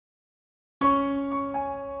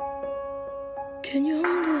Can you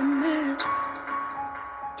only imagine?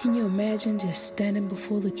 Can you imagine just standing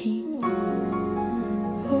before the King?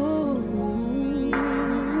 Oh,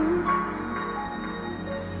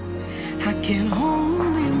 I can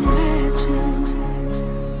only imagine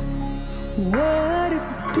what it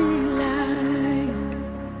would be like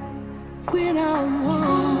when I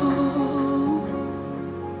walk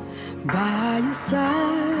by your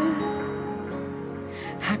side.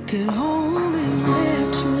 I could only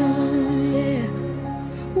imagine, yeah,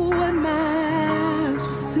 what my eyes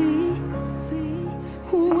will see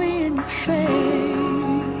when your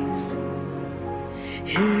face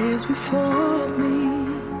is before me.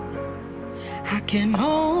 I can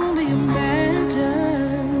only imagine.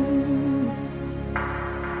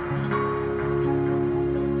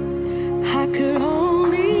 I could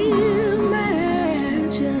only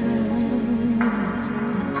imagine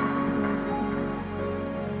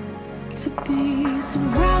to be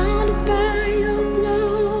surrounded by your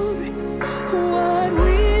glory. What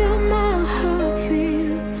will my heart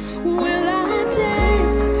feel? Will I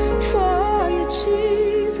dance for you,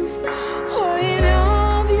 Jesus? Or in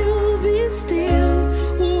all of you be still?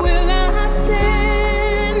 Will I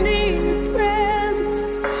stand in your presence?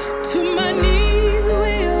 To my knees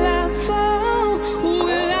will I fall?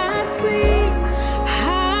 Will I sing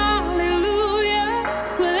hallelujah?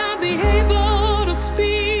 Will I be able to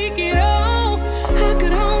speak it all? I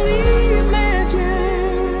could only imagine.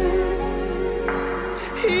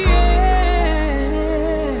 Yeah,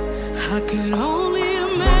 I could only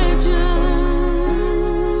imagine.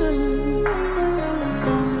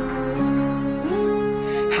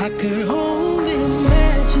 I could only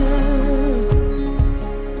imagine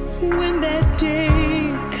when that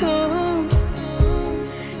day comes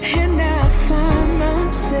and I find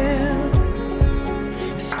myself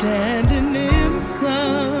standing in the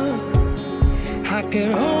sun. I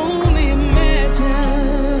could only